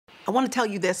I want to tell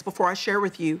you this before I share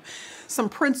with you some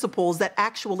principles that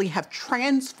actually have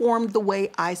transformed the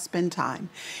way I spend time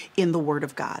in the Word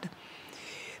of God.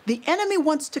 The enemy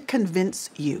wants to convince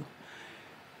you.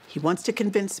 He wants to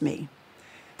convince me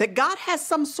that God has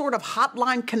some sort of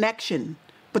hotline connection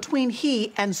between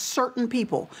he and certain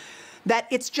people, that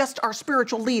it's just our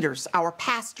spiritual leaders, our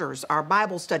pastors, our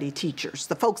Bible study teachers,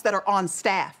 the folks that are on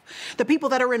staff, the people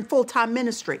that are in full-time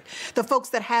ministry, the folks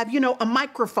that have, a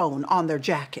microphone on their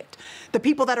jacket, the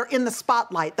people that are in the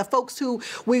spotlight, the folks who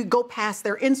we go past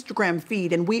their Instagram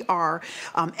feed and we are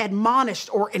admonished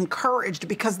or encouraged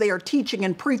because they are teaching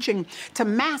and preaching to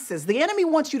masses. The enemy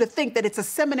wants you to think that it's a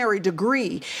seminary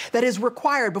degree that is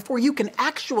required before you can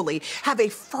actually have a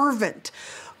fervent,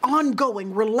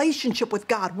 ongoing relationship with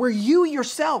God, where you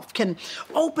yourself can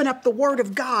open up the Word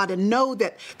of God and know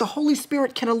that the Holy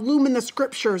Spirit can illumine the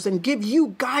scriptures and give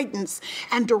you guidance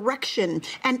and direction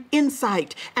and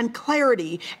insight and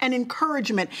clarity and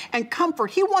encouragement and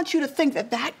comfort. He wants you to think that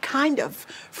that kind of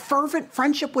fervent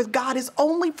friendship with God is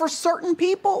only for certain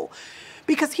people,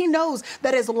 because he knows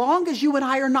that as long as you and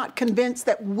I are not convinced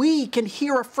that we can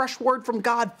hear a fresh word from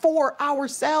God for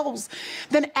ourselves,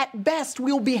 then at best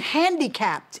we'll be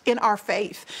handicapped in our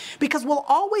faith, because we'll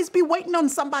always be waiting on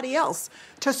somebody else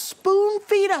to spoon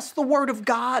feed us the Word of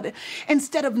God,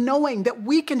 instead of knowing that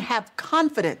we can have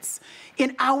confidence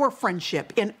in our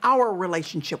friendship, in our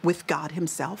relationship with God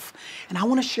himself. And I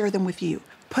want to share them with you.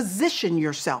 Position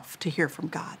yourself to hear from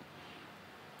God.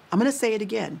 I'm going to say it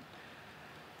again.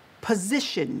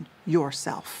 Position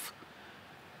yourself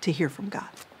to hear from God.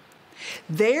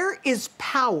 There is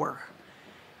power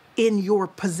in your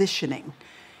positioning,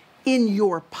 in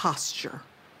your posture.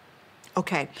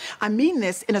 Okay, I mean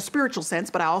this in a spiritual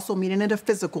sense, but I also mean it in a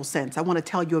physical sense. I want to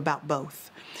tell you about both.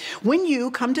 When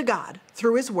you come to God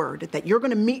through his word, that you're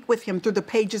going to meet with him through the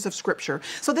pages of scripture.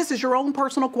 So this is your own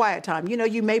personal quiet time.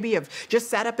 You maybe have just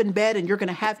sat up in bed and you're going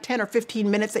to have 10 or 15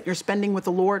 minutes that you're spending with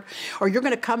the Lord, or you're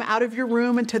going to come out of your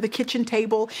room into the kitchen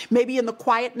table, maybe in the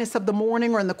quietness of the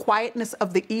morning or in the quietness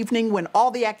of the evening when all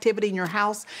the activity in your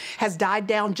house has died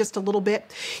down just a little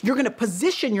bit. You're going to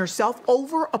position yourself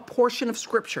over a portion of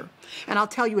scripture. And I'll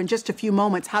tell you in just a few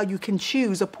moments how you can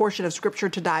choose a portion of scripture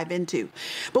to dive into.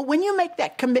 But when you make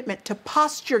that commitment to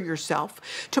posture yourself,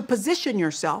 to position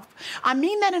yourself, I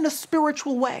mean that in a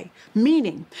spiritual way,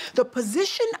 meaning the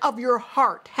position of your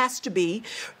heart has to be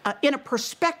in a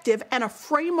perspective and a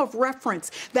frame of reference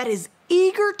that is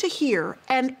eager to hear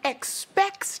and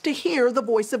expects to hear the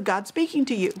voice of God speaking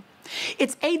to you.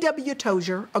 It's A.W.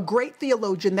 Tozer, a great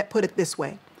theologian, that put it this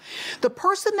way: the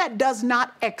person that does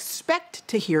not expect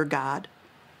to hear God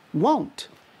won't.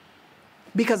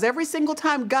 Because every single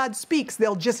time God speaks,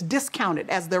 they'll just discount it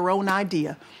as their own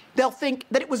idea. They'll think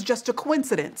that it was just a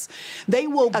coincidence. They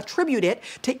will attribute it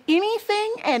to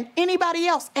anything and anybody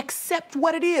else except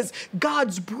what it is: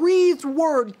 God's breathed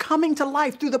word coming to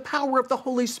life through the power of the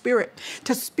Holy Spirit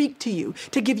to speak to you,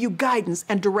 to give you guidance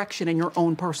and direction in your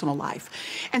own personal life.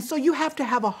 And so you have to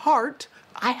have a heart,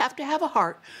 I have to have a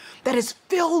heart that is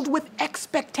filled with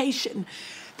expectation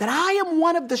that I am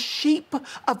one of the sheep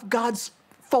of God's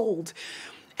fold,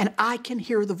 and I can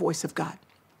hear the voice of God.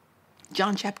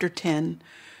 John chapter 10,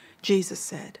 Jesus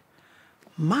said,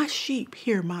 "My sheep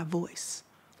hear my voice."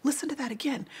 Listen to that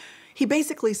again. He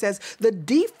basically says the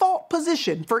default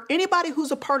position for anybody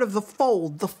who's a part of the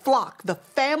fold, the flock, the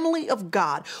family of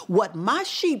God, what my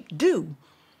sheep do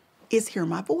is hear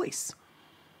my voice.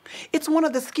 It's one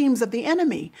of the schemes of the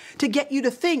enemy to get you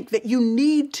to think that you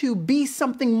need to be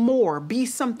something more, be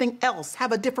something else,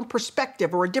 have a different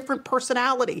perspective or a different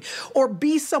personality, or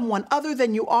be someone other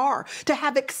than you are, to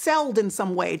have excelled in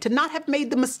some way, to not have made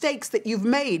the mistakes that you've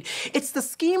made. It's the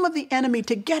scheme of the enemy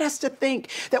to get us to think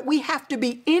that we have to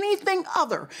be anything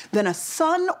other than a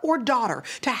son or daughter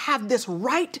to have this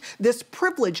right, this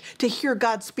privilege to hear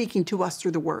God speaking to us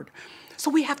through the word. So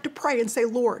we have to pray and say,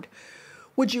 Lord,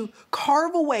 would you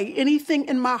carve away anything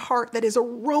in my heart that is a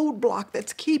roadblock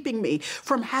that's keeping me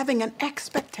from having an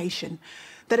expectation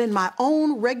that in my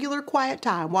own regular quiet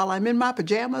time, while I'm in my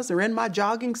pajamas or in my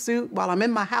jogging suit, while I'm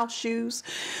in my house shoes,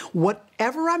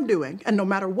 whatever I'm doing, and no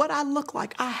matter what I look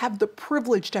like, I have the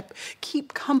privilege to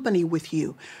keep company with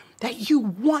you. That you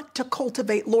want to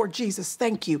cultivate, Lord Jesus,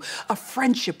 thank you, a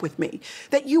friendship with me.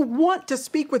 That you want to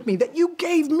speak with me. That you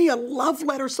gave me a love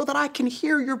letter so that I can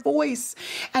hear your voice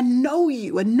and know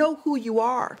you and know who you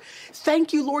are.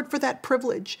 Thank you, Lord, for that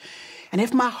privilege. And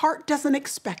if my heart doesn't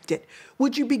expect it,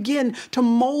 would you begin to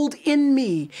mold in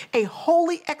me a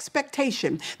holy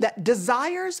expectation that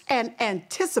desires and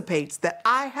anticipates that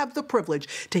I have the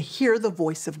privilege to hear the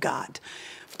voice of God.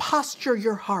 Posture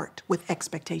your heart with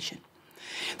expectation.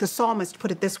 The psalmist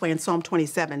put it this way in Psalm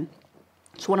 27.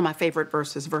 It's one of my favorite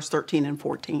verses, verse 13 and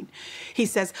 14. He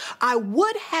says, I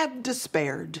would have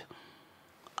despaired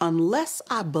unless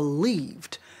I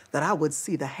believed that I would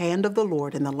see the hand of the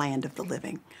Lord in the land of the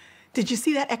living. Did you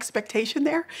see that expectation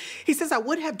there? He says, I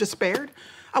would have despaired.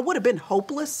 I would have been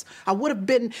hopeless. I would have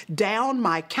been down.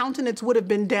 My countenance would have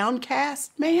been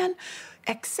downcast. Man,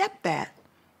 except that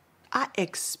I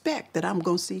expect that I'm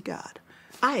going to see God.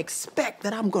 I expect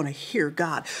that I'm going to hear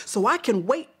God. So I can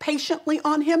wait patiently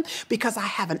on him because I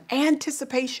have an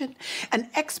anticipation, an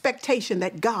expectation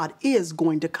that God is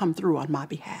going to come through on my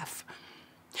behalf.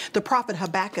 The prophet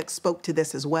Habakkuk spoke to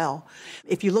this as well.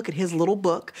 If you look at his little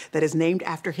book that is named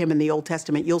after him in the Old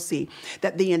Testament, you'll see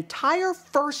that the entire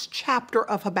first chapter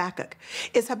of Habakkuk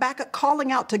is Habakkuk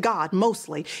calling out to God,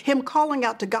 mostly him calling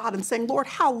out to God and saying, Lord,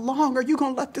 how long are you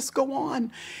going to let this go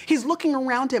on? He's looking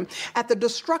around him at the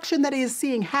destruction that he is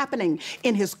seeing happening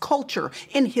in his culture,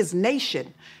 in his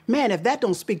nation. Man, if that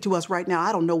don't speak to us right now,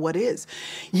 I don't know what is.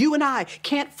 You and I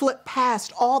can't flip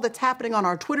past all that's happening on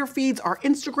our Twitter feeds, our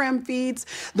Instagram feeds,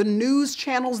 the news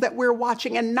channels that we're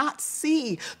watching and not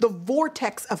see the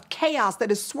vortex of chaos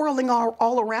that is swirling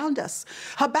all around us.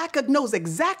 Habakkuk knows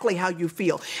exactly how you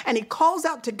feel. And he calls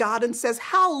out to God and says,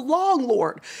 how long,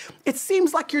 Lord? It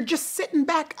seems like you're just sitting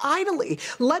back idly,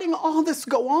 letting all this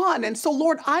go on. And so,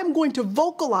 Lord, I'm going to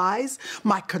vocalize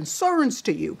my concerns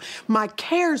to you, my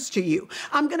cares to you.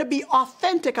 I'm going to be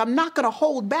authentic. I'm not going to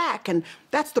hold back. And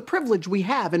that's the privilege we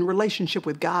have in relationship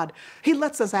with God. He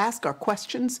lets us ask our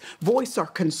questions, voice our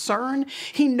concern.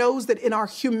 He knows that in our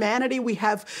humanity, we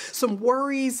have some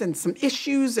worries and some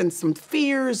issues and some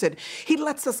fears. And he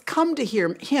lets us come to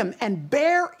him and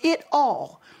bear it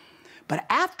all. But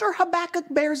after Habakkuk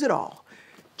bears it all,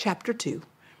 chapter 2,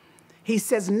 he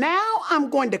says, now I'm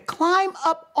going to climb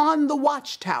up on the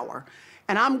watchtower.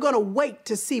 And I'm going to wait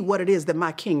to see what it is that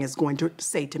my king is going to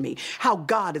say to me, how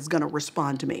God is going to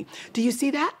respond to me. Do you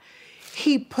see that?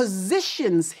 He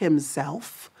positions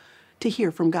himself to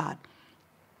hear from God.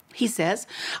 He says,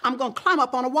 I'm going to climb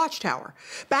up on a watchtower.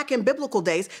 Back in biblical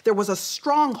days, there was a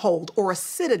stronghold or a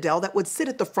citadel that would sit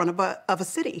at the front of a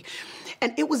city.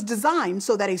 And it was designed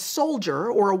so that a soldier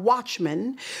or a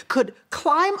watchman could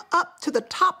climb up to the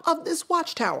top of this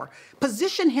watchtower,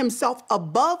 position himself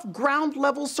above ground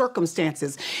level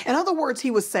circumstances. In other words,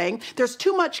 he was saying, there's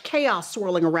too much chaos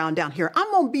swirling around down here. I'm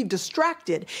going to be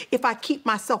distracted if I keep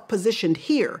myself positioned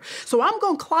here. So I'm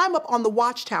going to climb up on the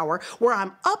watchtower where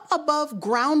I'm up above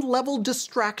ground level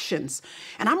distractions.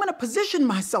 And I'm going to position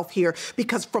myself here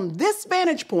because from this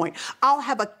vantage point, I'll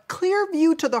have a clear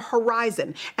view to the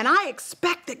horizon. And I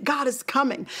expect that God is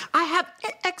coming. I have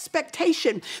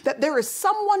expectation that there is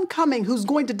someone coming who's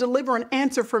going to deliver an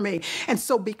answer for me. And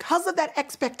so because of that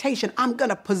expectation, I'm going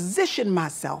to position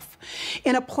myself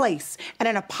in a place and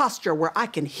in a posture where I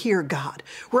can hear God,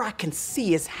 where I can see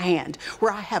his hand,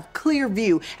 where I have clear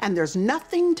view and there's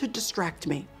nothing to distract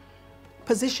me.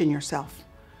 Position yourself.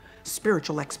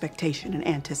 Spiritual expectation and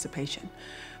anticipation,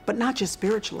 but not just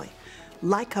spiritually.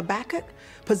 Like Habakkuk,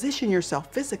 position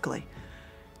yourself physically.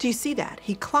 Do you see that?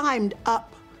 He climbed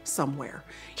up somewhere.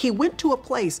 He went to a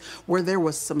place where there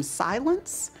was some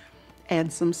silence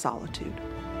and some solitude.